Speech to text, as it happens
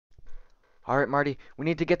Alright, Marty, we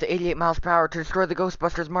need to get to 88 miles per hour to destroy the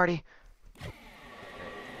Ghostbusters, Marty.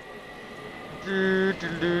 Do,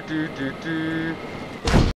 do, do, do, do, do.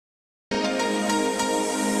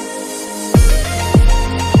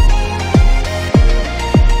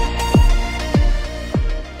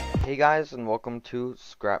 Hey guys, and welcome to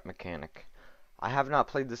Scrap Mechanic. I have not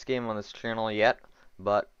played this game on this channel yet,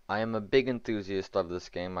 but I am a big enthusiast of this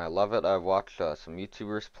game. I love it. I've watched some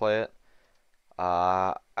YouTubers play it.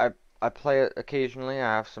 I play it occasionally.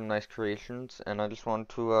 I have some nice creations, and I just want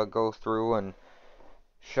to go through and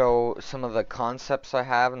show some of the concepts I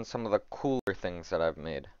have and some of the cooler things that I've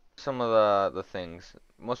made. Some of the things.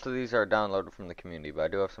 Most of these are downloaded from the community, but I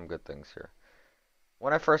do have some good things here.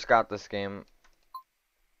 When I first got this game,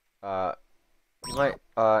 you might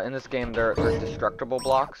in this game there's destructible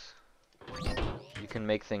blocks. You can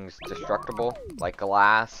make things destructible, like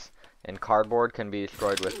glass and cardboard can be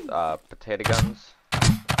destroyed with potato guns.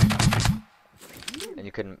 And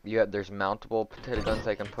there's mountable potato guns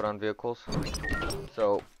I can put on vehicles.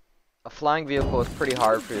 So a flying vehicle is pretty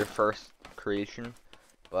hard for your first creation,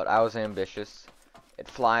 but I was ambitious. It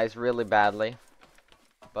flies really badly,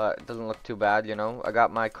 but it doesn't look too bad, you know. I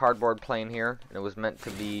got my cardboard plane here, and it was meant to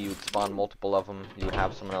be you'd spawn multiple of them. You would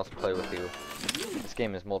have someone else play with you. This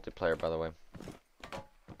game is multiplayer, by the way.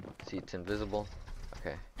 See, it's invisible.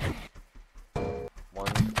 Okay. One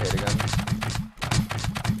potato gun.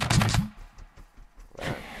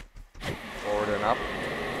 Forward and up.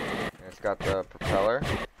 And it's got the propeller.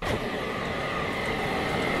 Okay.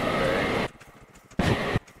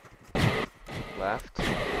 Left.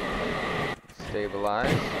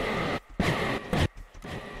 Stabilize.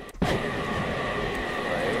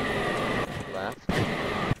 Right. Left.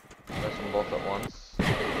 Press them both at once.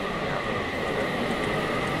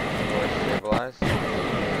 Stabilize.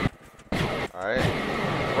 Alright.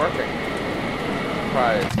 It's working.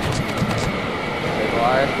 Surprise.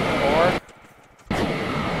 Stabilize. 4.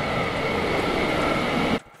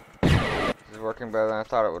 This is working better than I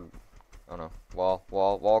thought it would. Oh no.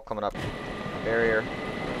 Wall coming up. Barrier.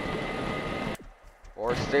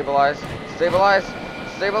 4. Stabilize. Stabilize.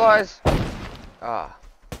 Stabilize. Ah.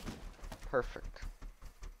 Perfect.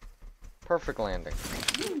 Perfect landing.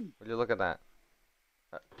 Would you look at that?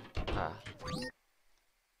 Alright.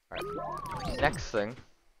 Next thing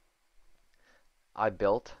I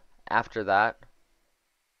built after that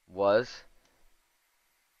was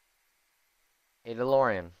a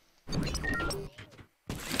DeLorean.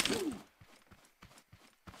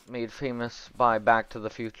 Made famous by Back to the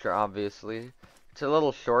Future, obviously. It's a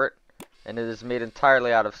little short, and it is made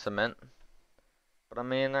entirely out of cement. But I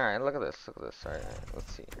mean, alright, look at this, look at this. Alright,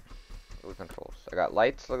 let's see here. Look at the controls. I got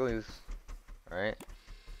lights, look at these. Alright.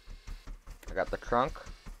 I got the trunk.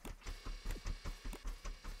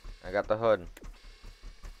 I got the hood.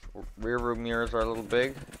 Rear view mirrors are a little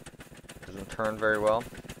big. Doesn't turn very well.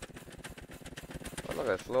 But look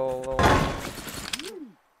at this little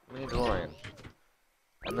mini DeLorean.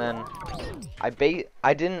 And then I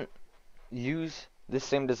didn't use this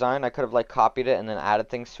same design. I could have like copied it and then added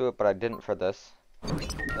things to it, but I didn't for this.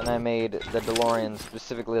 Then I made the DeLorean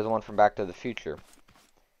specifically the one from Back to the Future.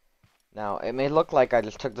 Now, it may look like I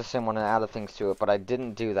just took the same one and added things to it, but I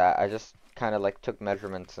didn't do that. I just kind of like took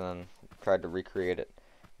measurements and then tried to recreate it,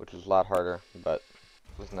 which was a lot harder, but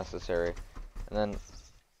was necessary. And then,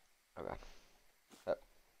 okay.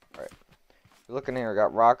 Alright. You look in here, you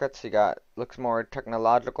got rockets, looks more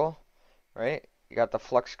technological, right? You got the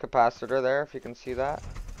flux capacitor there, if you can see that.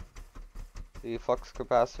 The flux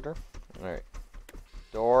capacitor. Alright.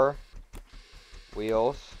 Door,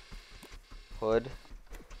 wheels, hood.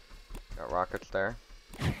 Got rockets there.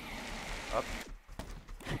 Up.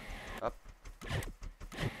 Up.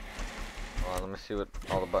 Hold on, let me see what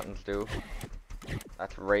all the buttons do.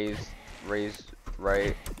 That's raise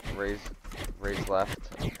right, raise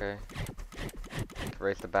left. Okay.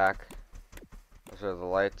 Raise the back. Those are the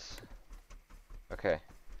lights. Okay.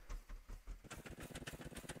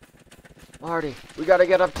 Marty, we gotta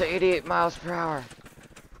get up to 88 miles per hour.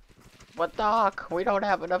 What the heck? We don't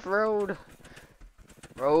have enough roads.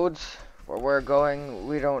 Where we're going,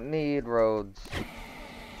 we don't need roads.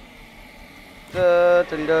 Flying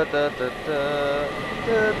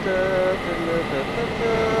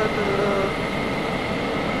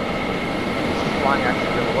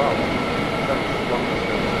actually really well.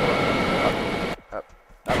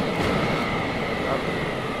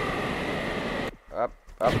 Up.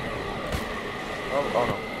 Oh no.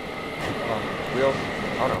 Hold on. Wheels.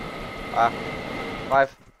 Oh no.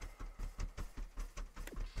 5.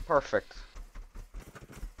 Perfect.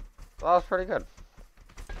 Well, that was pretty good.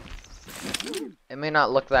 It may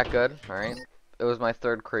not look that good, alright? was my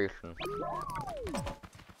third creation.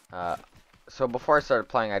 So before I started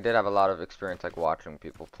playing, I did have a lot of experience like watching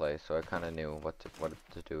people play, so I kind of knew what to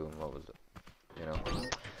do and what was it, you know.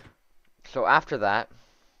 So after that,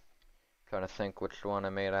 trying to think which one I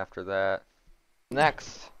made after that.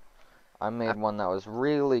 Next, I made one that was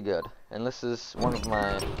really good, and this is one of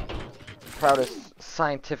my proudest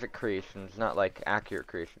scientific creations, not like accurate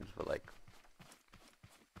creations, but like,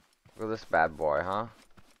 look at this bad boy, huh?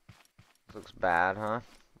 This looks bad, huh?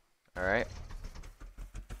 Alright.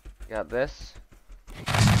 Got this.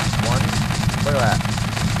 One. Look at that.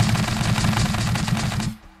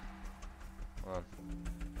 Hold on.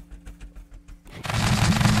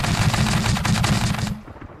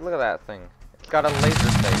 Look at that thing. It's got a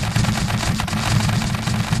laser sight.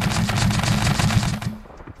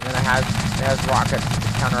 And then it has rockets to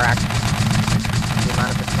counteract the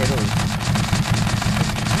amount of potatoes.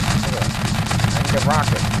 Look at that. I need a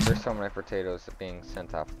rocket. There's so many potatoes being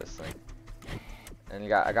sent off this thing. And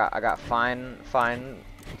I got fine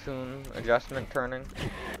tune adjustment turning.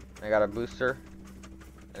 I got a booster,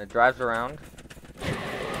 and it drives around.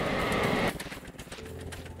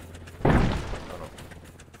 Oh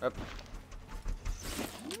no! Up.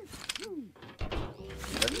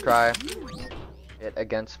 Let's try it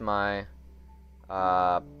against my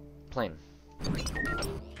plane.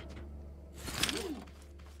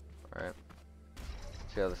 All right.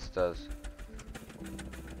 See how this does.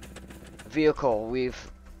 Vehicle, we've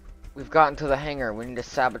gotten to the hangar. We need to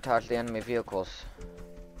sabotage the enemy vehicles.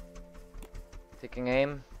 Taking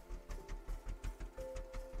aim.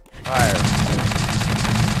 Fire.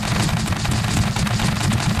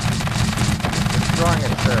 Destroying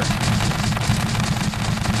it, sir.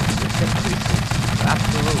 It's in pieces.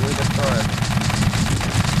 Absolutely destroyed.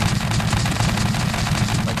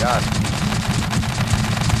 Oh my god.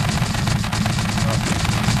 Oh,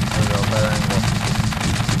 there we go, better angle.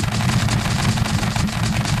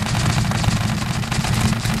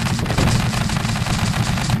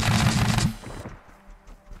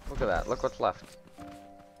 Look at that. Look what's left.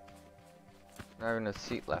 Not even a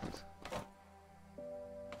seat left.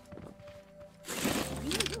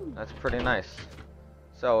 That's pretty nice.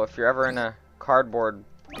 So, if you're ever in a cardboard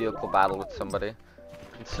vehicle battle with somebody,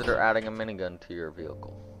 consider adding a minigun to your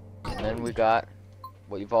vehicle. And then we got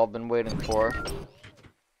what you've all been waiting for,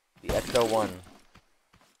 the Ecto-1.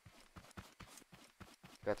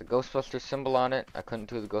 Got the Ghostbuster symbol on it. I couldn't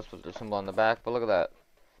do the Ghostbuster symbol on the back, but look at that.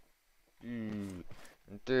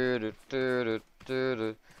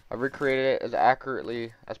 I recreated it as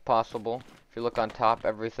accurately as possible. If you look on top,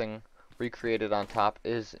 everything recreated on top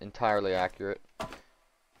is entirely accurate,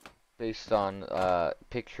 based on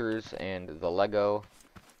pictures and the Lego.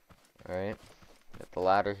 Alright, got the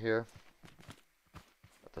ladder here,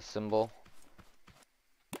 got the symbol,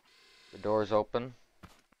 the door's open,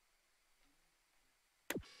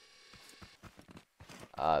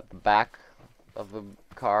 the back of the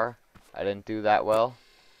car, I didn't do that well.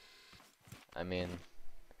 I mean, you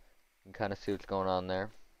can kind of see what's going on there.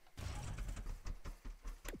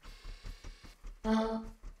 Got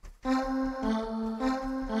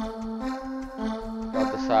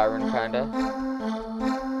the siren, kinda.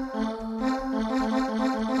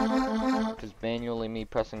 Which is manually me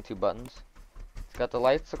pressing 2 buttons. It's got the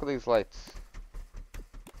lights, look at these lights.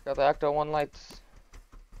 It's got the Ecto-1 lights.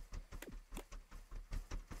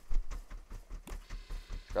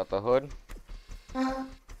 It's got the hood.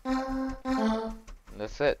 And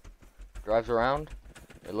that's it. Drives around.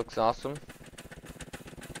 It looks awesome.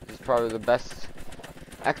 This is probably the best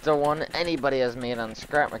Ecto-1 anybody has made on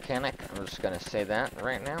Scrap Mechanic. I'm just gonna say that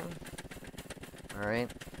right now.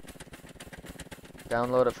 Alright.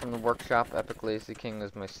 Download it from the workshop. Epic Lazy King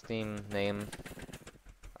is my Steam name.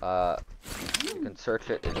 You can search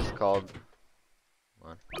it. It is called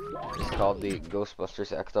the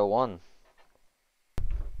Ghostbusters Ecto-1.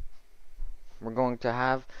 We're going to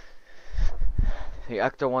have the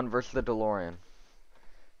Ecto-1 versus the DeLorean.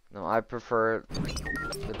 No, I prefer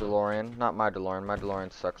the DeLorean. Not my DeLorean. My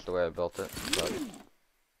DeLorean sucks the way I built it. But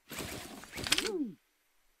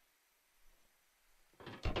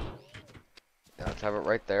yeah, let's have it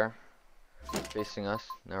right there, facing us.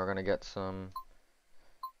 Now we're gonna get some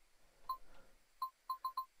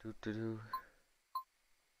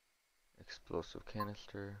explosive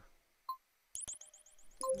canister.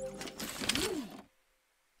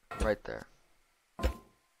 Right there.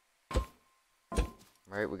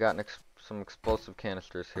 Right, we got some explosive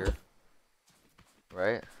canisters here.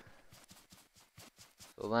 Right?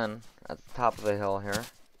 So then, at the top of the hill here.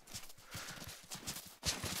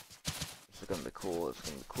 This is gonna be cool, it's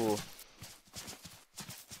gonna be cool.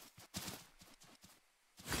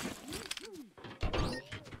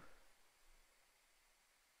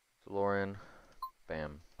 DeLorean.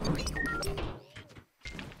 Bam.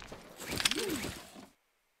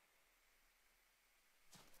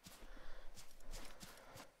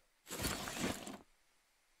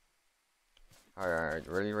 Alright,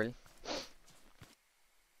 ready?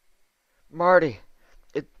 Marty!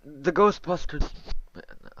 The Ghostbusters!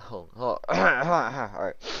 Hold on.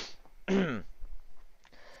 Alright.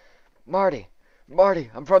 Marty!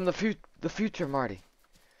 I'm from the future, Marty.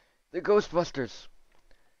 The Ghostbusters.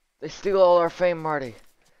 They steal all our fame, Marty.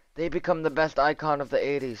 They become the best icon of the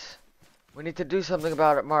 80s. We need to do something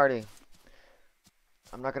about it, Marty.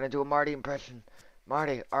 I'm not gonna do a Marty impression.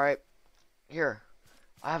 Marty, alright. Here.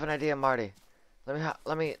 I have an idea, Marty.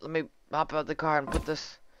 Let me hop out the car and put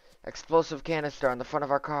this explosive canister on the front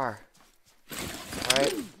of our car.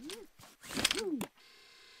 Alright?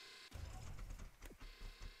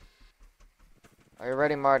 Are you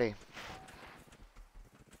ready, Marty?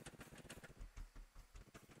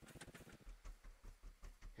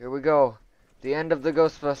 Here we go. The end of the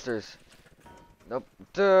Ghostbusters. Nope.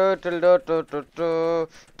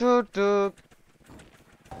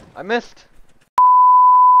 I missed.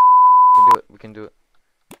 We can do it.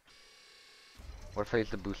 What if I use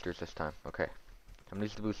the boosters this time? Okay. I'm gonna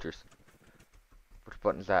use the boosters. Which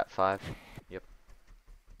button is that? 5? Yep.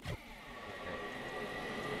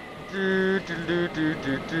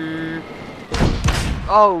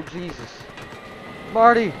 Oh, Jesus.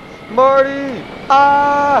 Marty!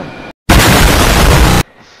 Ah!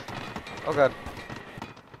 Oh, God.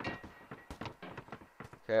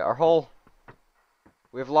 Okay, our whole...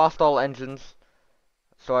 We've lost all engines,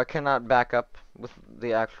 so I cannot back up with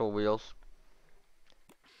the actual wheels.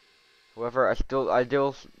 However, oh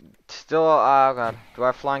God. Do I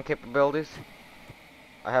have flying capabilities?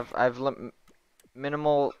 I have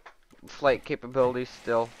minimal flight capabilities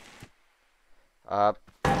still.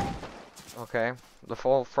 Okay. The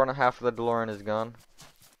full front half of the DeLorean is gone.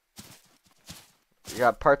 You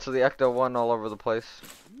got parts of the Ecto-1 all over the place.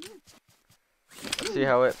 Let's see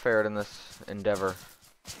how it fared in this endeavor.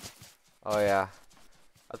 Oh yeah.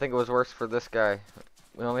 I think it was worse for this guy.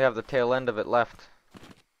 We only have the tail end of it left.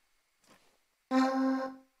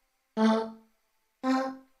 Now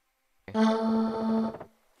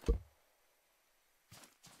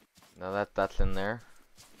that's in there.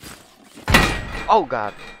 Oh,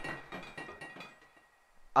 God.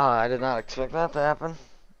 I did not expect that to happen.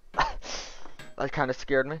 That kind of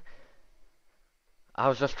scared me. I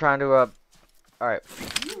was just trying to, Alright.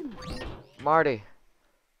 Marty.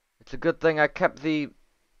 It's a good thing I kept the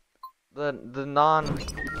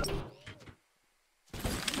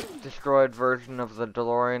non-destroyed version of the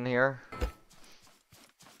DeLorean here.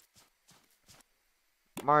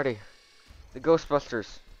 Marty. The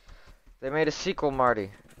Ghostbusters. They made a sequel,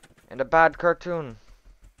 Marty. And a bad cartoon.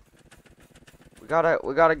 We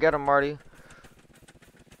gotta get him, Marty.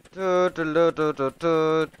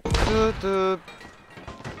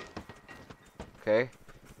 Okay.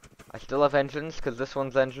 I still have engines, because this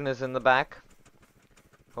one's engine is in the back.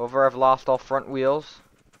 However, I've lost all front wheels.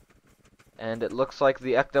 And it looks like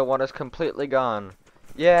the Ecto-1 is completely gone.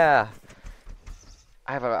 Yeah!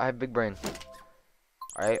 I have big brain.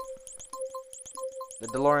 Alright. The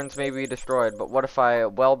DeLoreans may be destroyed, but what if I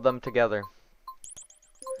weld them together?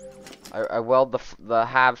 I weld the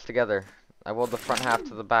halves together. I weld the front half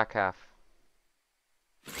to the back half.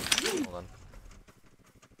 Hold on.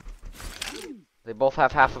 They both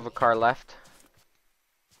have half of a car left.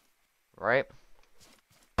 Right?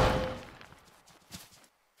 If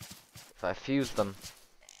I fuse them.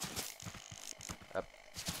 Up.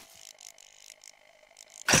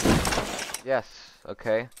 Yes,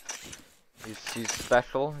 okay. He's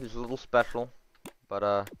special. He's a little special.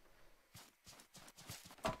 But,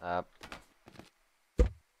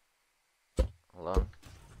 hold on.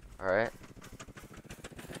 Alright.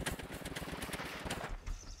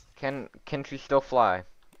 Can she still fly?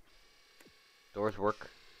 Doors work.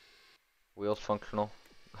 Wheels functional.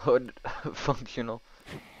 Hood functional.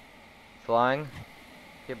 Flying.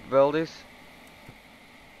 Capabilities.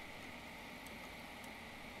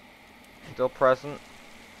 Still present.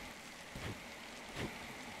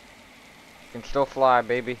 Can still fly,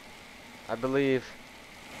 baby. I believe.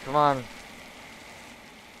 Come on.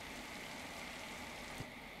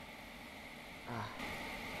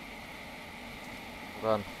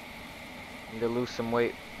 Hold on. Need to lose some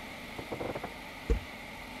weight.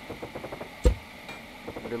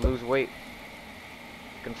 Need to lose weight.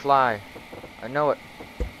 Can fly. I know it.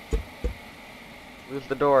 Lose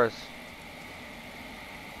the doors.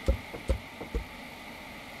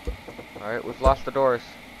 Alright, we've lost the doors.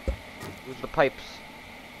 Lose the pipes.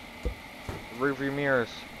 The rearview mirrors.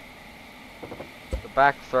 The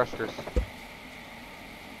back thrusters.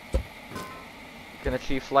 You can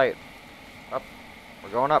achieve flight. Up. We're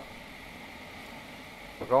going up.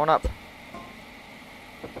 We're going up.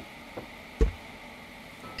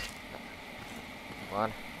 Come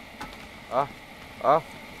on. Oh. Oh.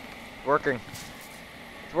 It's working.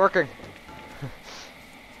 It's working.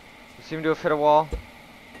 We seem to have hit a wall.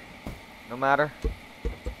 No matter.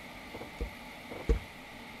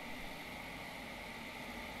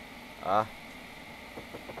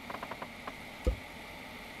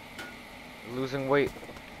 Losing weight.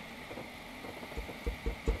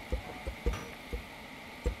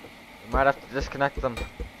 We might have to disconnect them.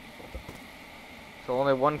 So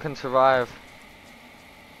only one can survive.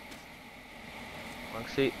 Wrong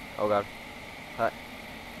seat. Oh god. Hi.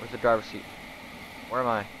 Where's the driver's seat? Where am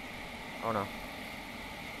I? Oh no.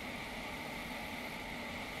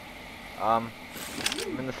 I'm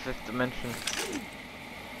in the 5th dimension.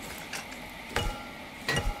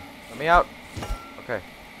 Let me out. Okay.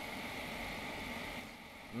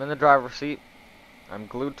 I'm in the driver's seat. I'm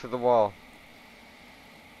glued to the wall.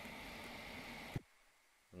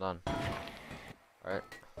 I'm done. Alright.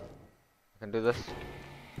 I can do this.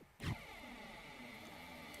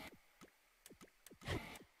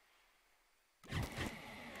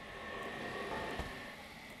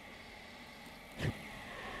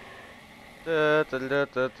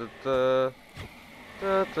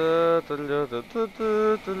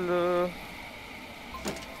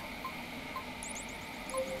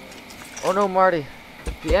 Oh no, Marty.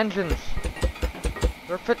 The engines.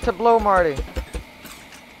 They're fit to blow, Marty.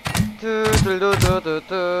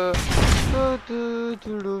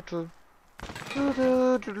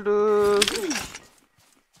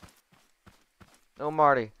 No,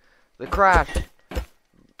 Marty. They crashed.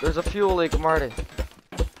 There's a fuel leak, Marty.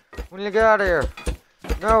 We need to get out of here.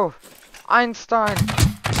 No. Einstein.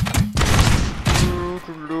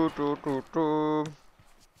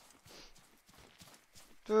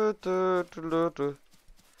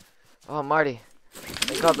 Oh, Marty.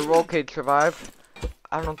 Thank God the roll cage survived.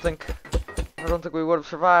 I don't think we would have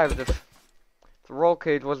survived if the roll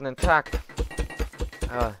cage wasn't intact.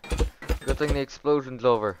 Good thing the explosion's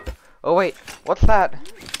over. Oh wait, what's that?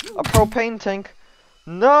 A propane tank?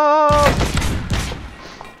 No!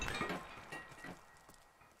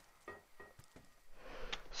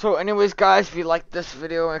 So anyways guys, if you liked this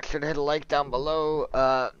video, make sure to hit a like down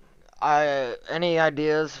below. Any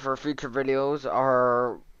ideas for future videos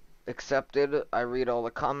are accepted. I read all the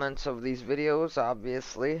comments of these videos,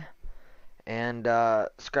 obviously. And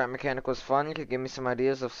Scrap Mechanic was fun. You could give me some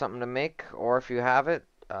ideas of something to make, or if you have it,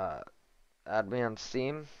 add me on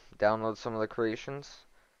Steam, download some of the creations,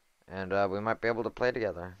 and we might be able to play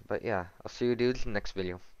together. But yeah, I'll see you dudes in the next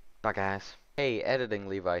video. Bye guys. Hey, editing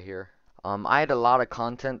Levi here. I had a lot of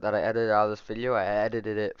content that I edited out of this video. I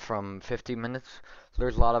edited it from 50 minutes. So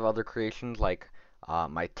there's a lot of other creations like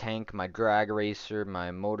my tank, my drag racer,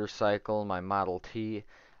 my motorcycle, my Model T.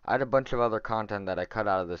 I had a bunch of other content that I cut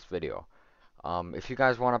out of this video. If you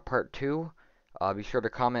guys want a part 2, be sure to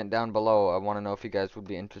comment down below. I want to know if you guys would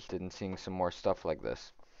be interested in seeing some more stuff like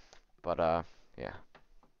this. But yeah.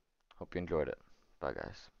 Hope you enjoyed it. Bye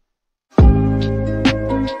guys.